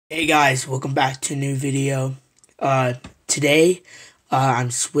Hey guys, welcome back to a new video. Today, I'm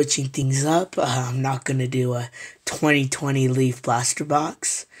switching things up. I'm not gonna do a 2020 Leaf Blaster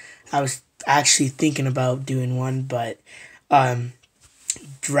box. I was actually thinking about doing one, but um,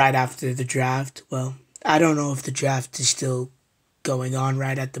 right after the draft. Well, I don't know if the draft is still going on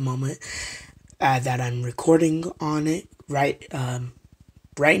right at the moment that I'm recording on it. Right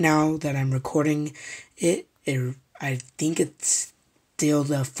now that I'm recording I think it's still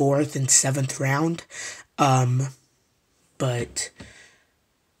the fourth and seventh round. But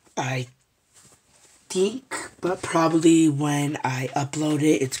I but probably when I upload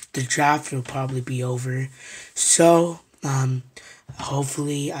it, the draft will probably be over. So,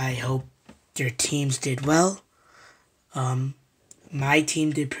 hopefully, I hope your teams did well. My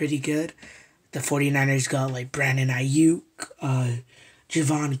team did pretty good. The 49ers got like Brandon Ayuk,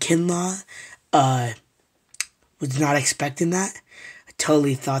 Javon Kinlaw. Was not expecting that. I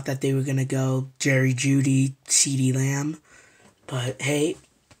totally thought that they were going to go Jerry Jeudy, CeeDee Lamb. But hey,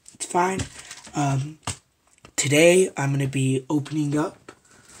 it's fine. Today, I'm going to be opening up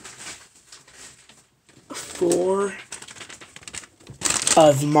 4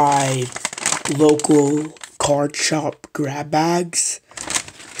 of my local card shop grab bags.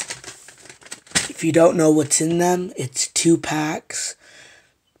 If you don't know what's in them, it's 2 packs,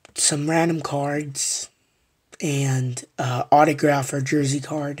 some random cards, and autograph or jersey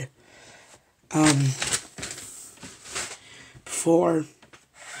card. Before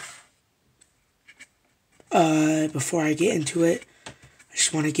I get into it, I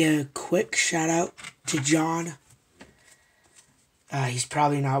just want to give a quick shout out to John. He's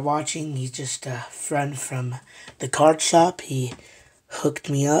probably not watching. He's just a friend from the card shop. He hooked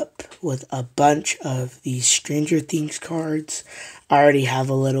me up with a bunch of these Stranger Things cards. I already have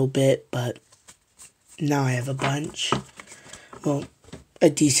a little bit, but now I have a bunch. Well, a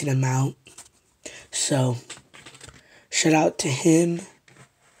decent amount. So, shout out to him.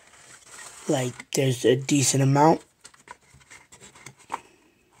 Like, there's a decent amount.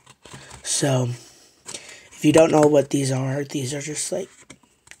 So, if you don't know what these are just like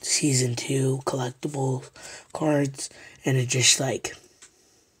Season 2 collectible cards. And it just like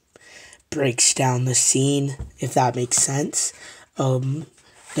breaks down the scene, if that makes sense. The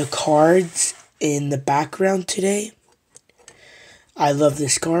cards in the background today. I love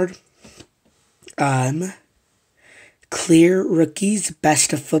this card. Clear Rookies,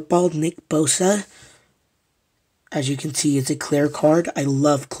 Best of Football, Nick Bosa. As you can see, it's a clear card. I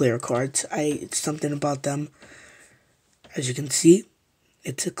love clear cards. It's something about them. As you can see,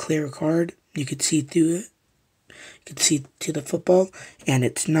 it's a clear card. You can see through it. You can see to the football. And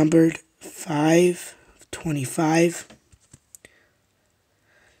it's numbered 5/25.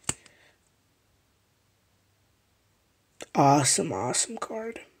 Awesome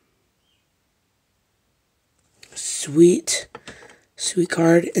card. Sweet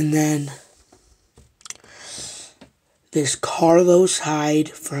card. And then this Carlos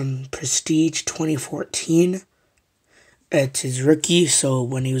Hyde from Prestige 2014. It's his rookie, so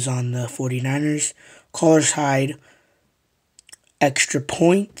when he was on the 49ers. Carlos Hyde, extra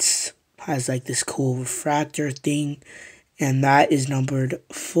points. Has like this cool refractor thing. And that is numbered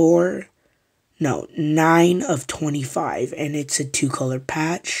 9/25. And it's a 2-color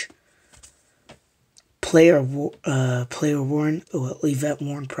patch. Player worn, well, event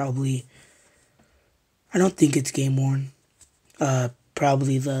worn probably. I don't think it's game worn.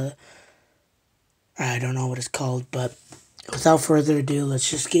 Probably I don't know what it's called, but without further ado, let's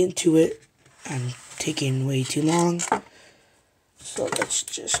just get into it. I'm taking way too long. So let's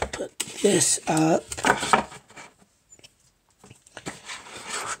just put this up.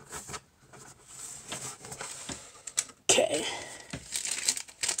 Okay.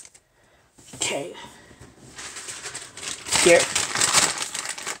 Get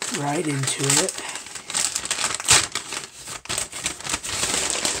right into it.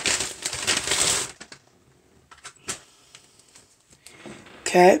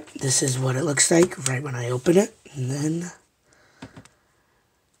 Okay, this is what it looks like right when I open it, and then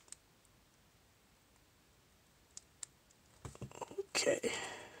okay.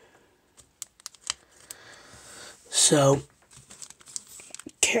 So,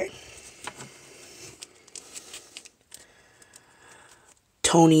 okay.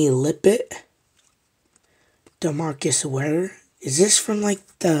 Tony Lippett, DeMarcus Ware. Is this from like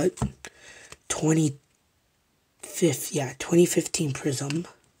the 2015 Prism?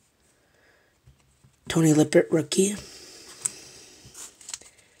 Tony Lippett rookie.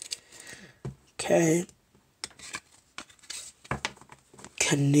 Okay.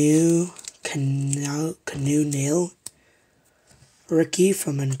 Canoe Nail rookie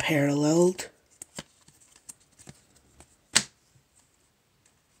from Unparalleled.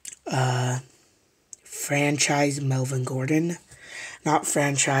 Franchise Melvin Gordon. Not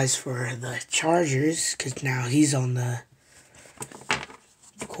franchise for the Chargers, because now he's on the...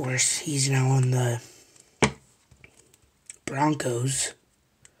 Of course, he's now on the Broncos.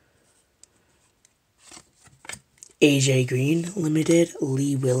 AJ Green, limited.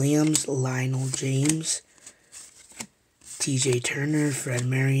 Lee Williams, Lionel James, TJ Turner, Fred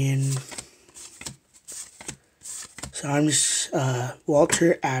Marion. So I'm just,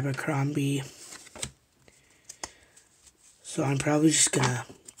 Walter Abercrombie. So I'm probably just gonna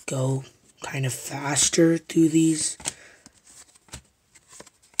go kind of faster through these.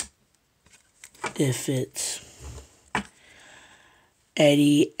 If it's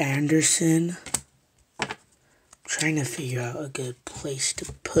Eddie Anderson, I'm trying to figure out a good place to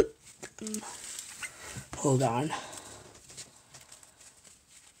put them. Hold on.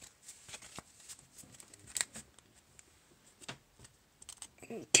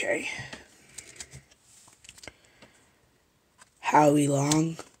 Okay. Howie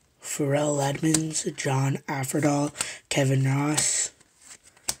Long, Pharrell Edmonds, John Afferdahl, Kevin Ross,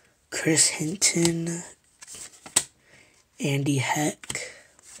 Chris Hinton, Andy Heck,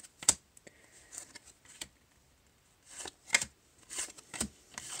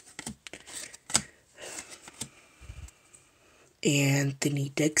 Anthony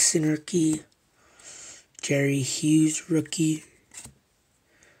Dixon rookie, Jerry Hughes rookie,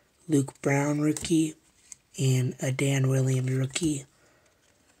 Luke Brown rookie, and a Dan Williams rookie.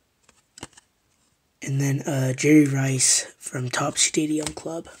 And then Jerry Rice from Top Stadium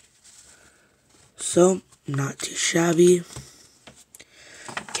Club. So, not too shabby.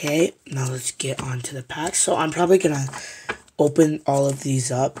 Okay, now let's get on to the packs. So I'm probably going to open all of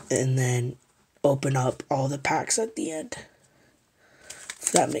these up and then open up all the packs at the end.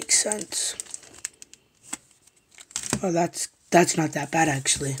 If that makes sense. Oh, that's not that bad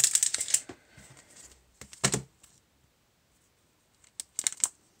actually.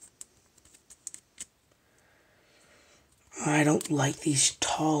 I don't like these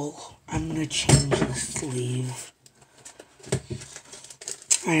tall. I'm going to change the sleeve.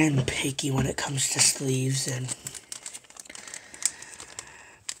 I am picky when it comes to sleeves, and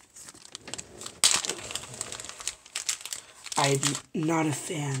I'm not a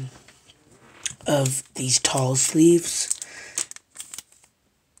fan of these tall sleeves.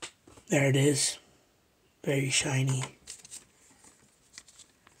 There it is. Very shiny.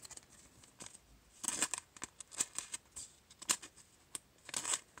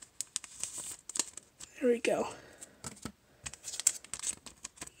 There we go.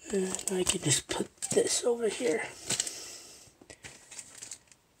 And I can just put this over here.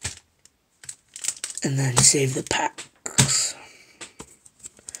 And then save the packs.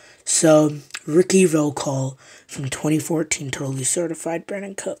 So, rookie roll call from 2014 Totally Certified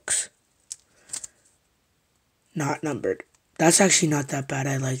Brandon Cooks. Not numbered. That's actually not that bad.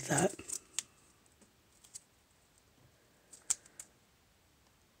 I like that.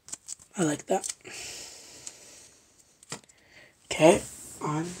 I like that. Okay,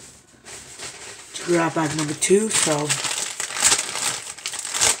 on to grab bag number 2. So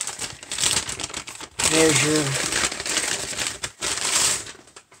there's your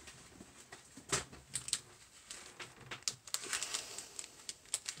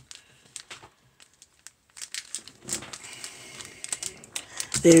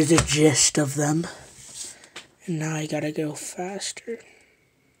there's a gist of them. And now I gotta go faster.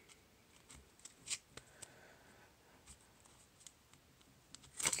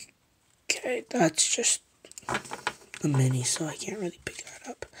 Okay, that's just a mini, so I can't really pick that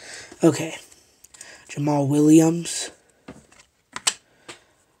up. Okay, Jamal Williams.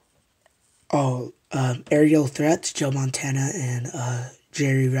 Oh, Aerial Threats, Joe Montana and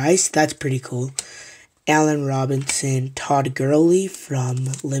Jerry Rice. That's pretty cool. Allen Robinson, Todd Gurley from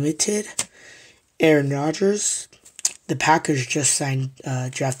Limited. Aaron Rodgers. The Packers just signed,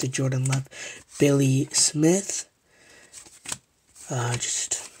 drafted Jordan Love. Billy Smith.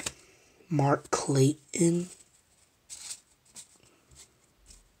 Just Mark Clayton.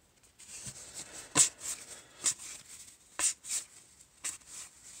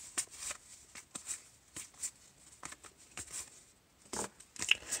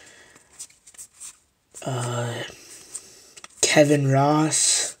 Kevin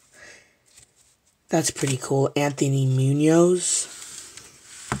Ross. That's pretty cool. Anthony Munoz.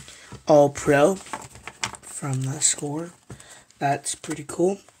 All Pro from the Score. That's pretty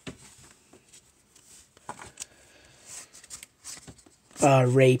cool.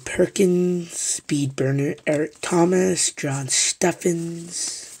 Ray Perkins, Speed Burner, Eric Thomas, John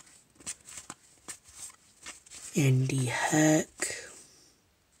Steffens, Andy Heck,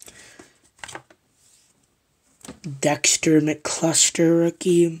 Dexter McCluster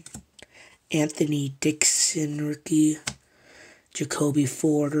rookie, Anthony Dixon rookie, Jacoby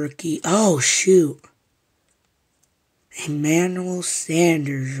Ford rookie. Oh shoot, Emmanuel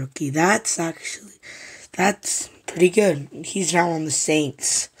Sanders rookie. That's pretty good. He's now on the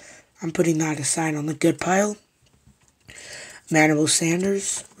Saints. I'm putting that aside on the good pile. Emmanuel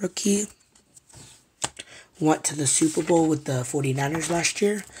Sanders rookie. Went to the Super Bowl with the 49ers last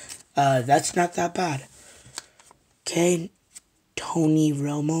year. That's not that bad. Okay, Tony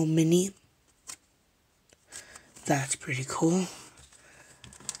Romo mini. That's pretty cool.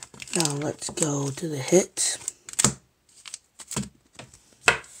 Now let's go to the hits.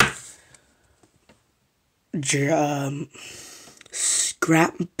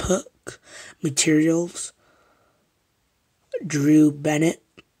 Scrapbook Materials. Drew Bennett.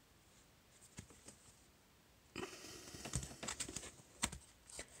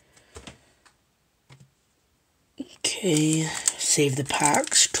 Okay, save the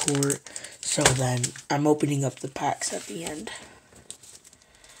packs tour. So then I'm opening up the packs at the end.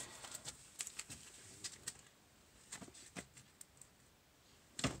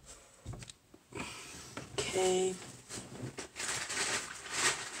 Okay.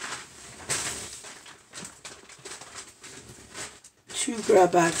 Two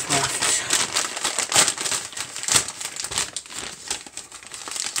grab bags left.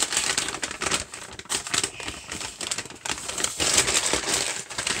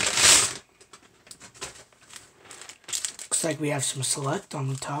 Looks like we have some select on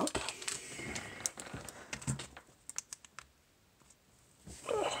the top.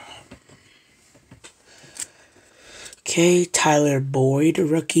 Okay, Tyler Boyd,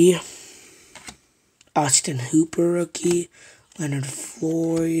 rookie. Austin Hooper, rookie. Leonard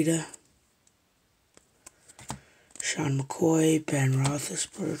Floyd. Sean McCoy, Ben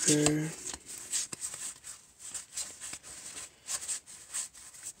Roethlisberger.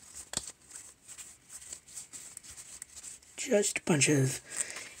 Just a bunch of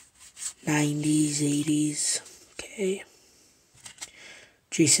 90s, 80s. Okay.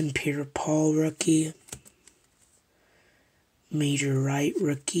 Jason Pierre-Paul, rookie. Major Wright,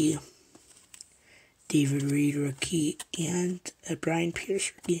 rookie. David Reed, rookie. And a Brian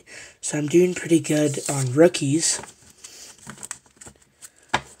Pierce, rookie. So I'm doing pretty good on rookies.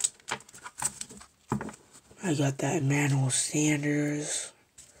 I got that Emmanuel Sanders.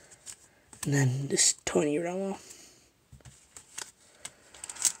 And then this Tony Romo.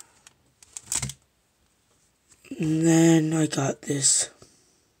 And then I got this.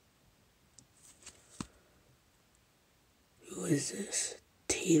 Who is this?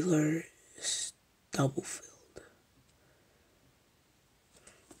 Taylor Stubblefield.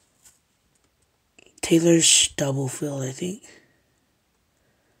 Taylor Stubblefield, I think.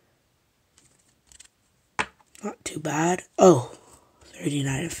 Not too bad. Oh,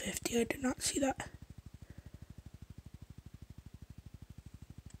 39 of 50. I did not see that.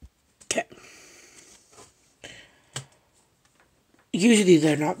 Okay. Usually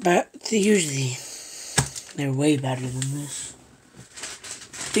they're not bad. They're way better than this.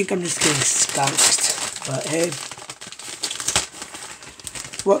 I think I'm just getting skunked. But hey,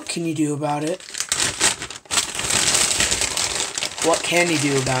 what can you do about it? What can you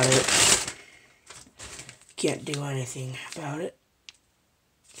do about it? Can't do anything about it.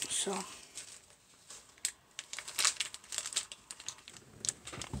 So.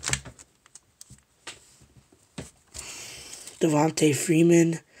 Devontae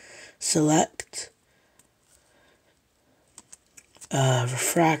Freeman, select.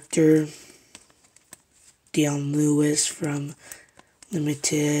 Refractor. Dion Lewis from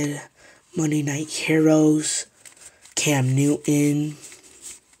Limited. Monday Night Heroes. Cam Newton.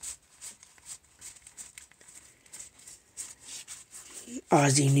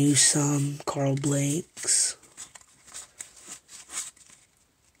 Ozzie Newsome. Carl Blanks.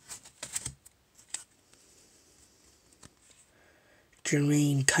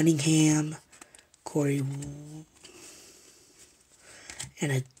 Jermaine Cunningham, Corey,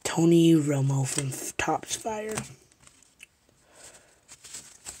 and a Tony Romo from Topps Fire.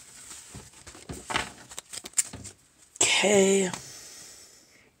 Okay,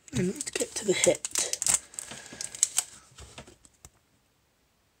 and let's get to the hit.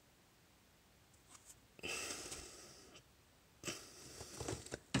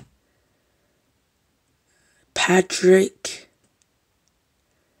 Patrick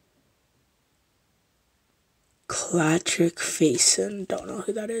Faison, don't know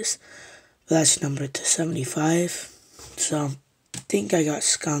who that is, but that's numbered to 75. So think I got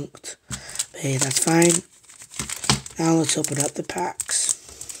skunked. But hey, that's fine. Now let's open up the packs.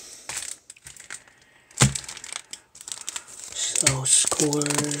 So, score.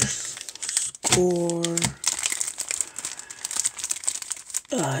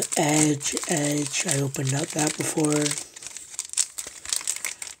 Edge. I opened up that before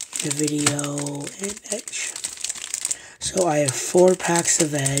the video, and Edge. So I have 4 packs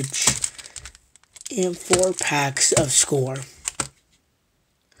of Edge and 4 packs of Score.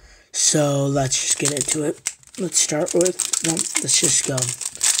 So let's just get into it. Let's start with, no, let's just go.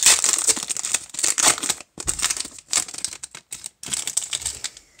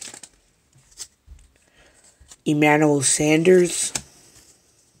 Emmanuel Sanders,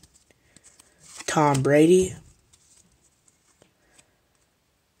 Tom Brady,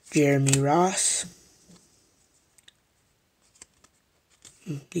 Jeremy Ross.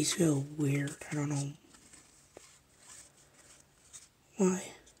 These feel weird. I don't know why.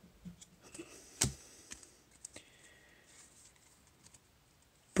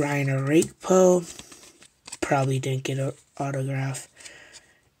 Brian Orakpo. Probably didn't get an autograph.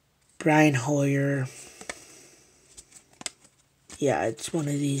 Brian Hoyer. Yeah, it's one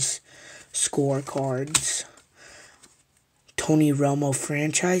of these scorecards. Tony Romo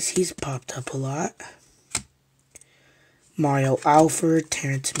franchise. He's popped up a lot. Mario Alford,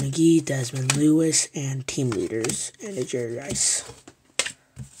 Terrence McGee, Desmond Lewis, and team leaders, and a Jerry Rice.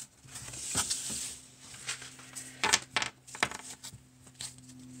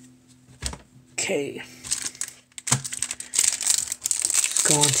 Okay.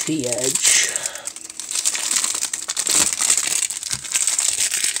 Go on to the Edge.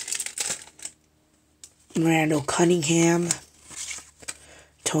 Randall Cunningham,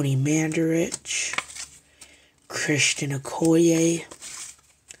 Tony Mandarich, Christian Okoye,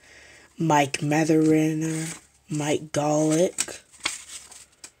 Mike Metheriner, Mike Golick,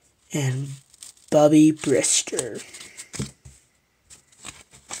 and Bubby Brister.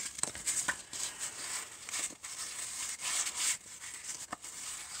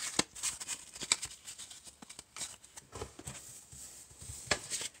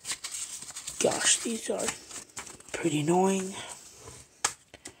 Gosh, these are pretty annoying.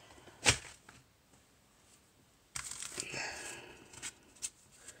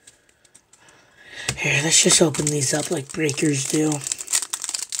 Here, let's just open these up like breakers do.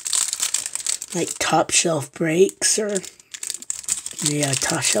 Like top shelf breaks, or yeah,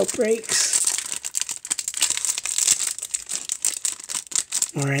 top shelf breaks.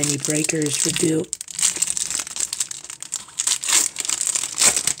 Or any breakers would do.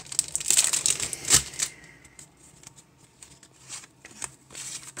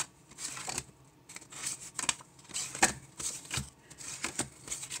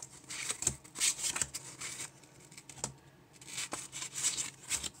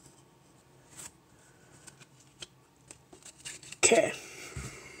 Okay.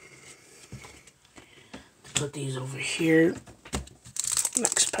 Put these over here.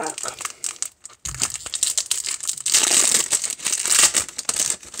 Next pack.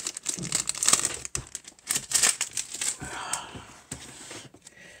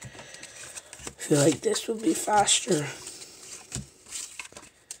 I feel like this would be faster.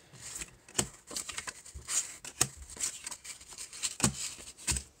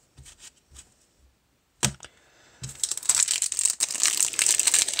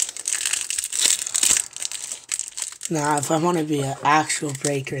 Nah, if I want to be an actual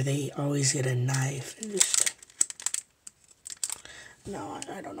breaker, they always get a knife and just... No,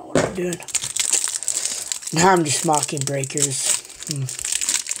 I don't know what I'm doing. Now I'm just mocking breakers.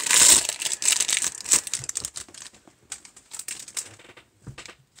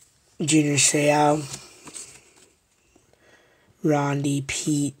 Junior Seau. Rondy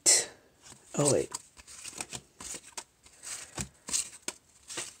Pete. Oh, wait.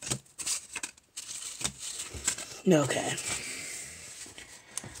 Okay.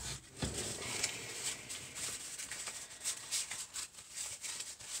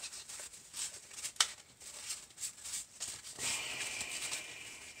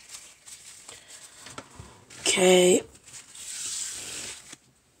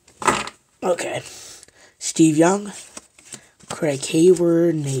 Okay. Steve Young, Craig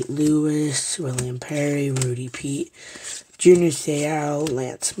Hayward, Nate Lewis, William Perry, Rudy Pete, Junior Seau,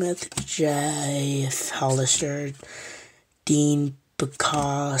 Lance Smith, Jeff Hollister, Dean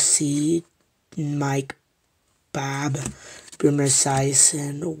Bacassi, Mike Babb, Boomer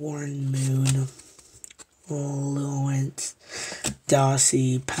Esiason, Warren Moon, Lawrence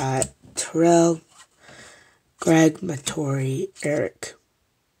Dawsey, Pat Terrell, Greg Mattori, Eric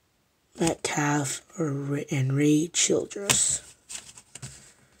Metcalf, and Ray Childress.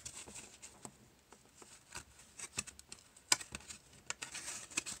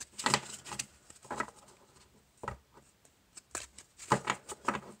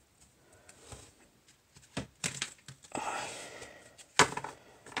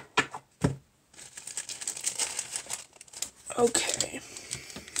 Okay.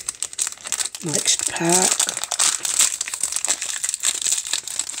 Next pack.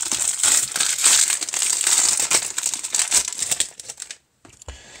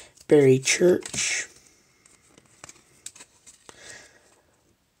 Barry Church.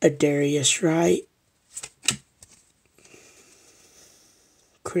 Adarius Wright.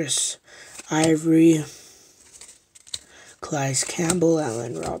 Chris Ivory. Calais Campbell.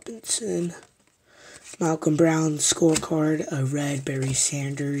 Allen Robinson. Malcolm Brown scorecard. A red. Barry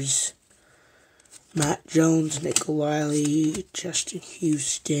Sanders. Matt Jones. Nick Wiley. Justin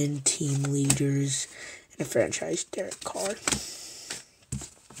Houston. Team leaders. And a franchise Derek Carr.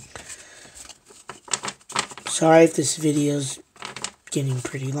 Sorry if this video's getting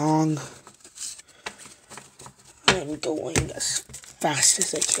pretty long. I'm going as fast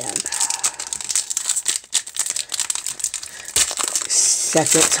as I can.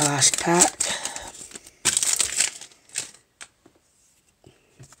 Second to last pack.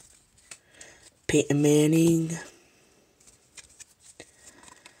 Peyton Manning.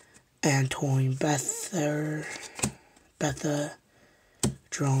 Antoine Betha.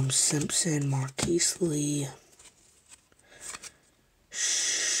 Jerome Simpson. Marquise Lee.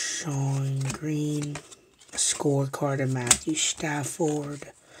 Sean Green. Scorecard of Matthew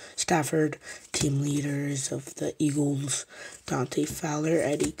Stafford. Team leaders of the Eagles. Dante Fowler.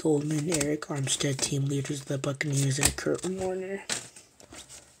 Eddie Goldman. Eric Armstead. Team leaders of the Buccaneers. And Kurt Warner.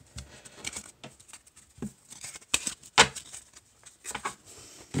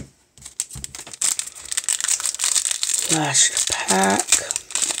 Last pack.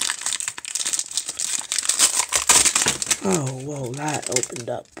 Oh, whoa, that opened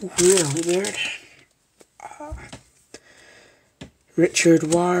up really weird. Richard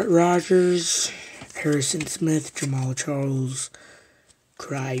Rogers, Harrison Smith, Jamal Charles,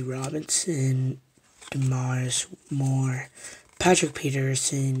 Cry Robinson, Demaris Moore, Patrick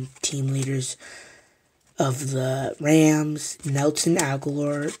Peterson, team leaders of the Rams, Nelson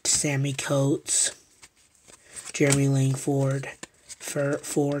Aguilar, Sammy Coates, Jeremy Langford,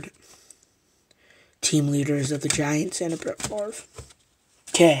 Ford, team leaders of the Giants, and a Brett Favre.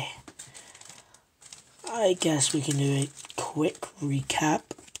 Okay. I guess we can do a quick recap,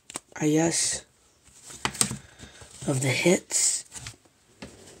 of the hits.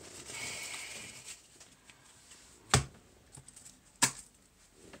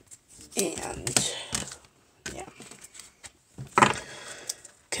 And, yeah.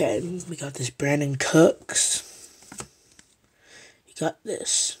 Okay, we got this Brandon Cooks. You got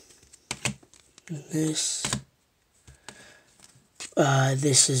this. And this.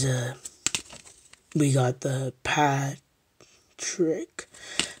 This is we got the Patrick,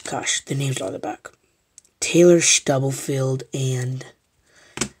 gosh, the name's on the back. Taylor Stubblefield and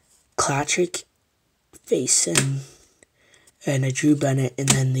Klatrick Faison, and a Drew Bennett, and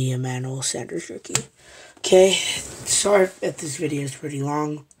then the Emmanuel Sanders rookie. Okay, sorry if this video is pretty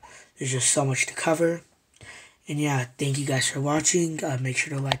long. There's just so much to cover. And yeah, thank you guys for watching. Make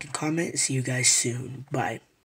sure to like and comment. See you guys soon. Bye.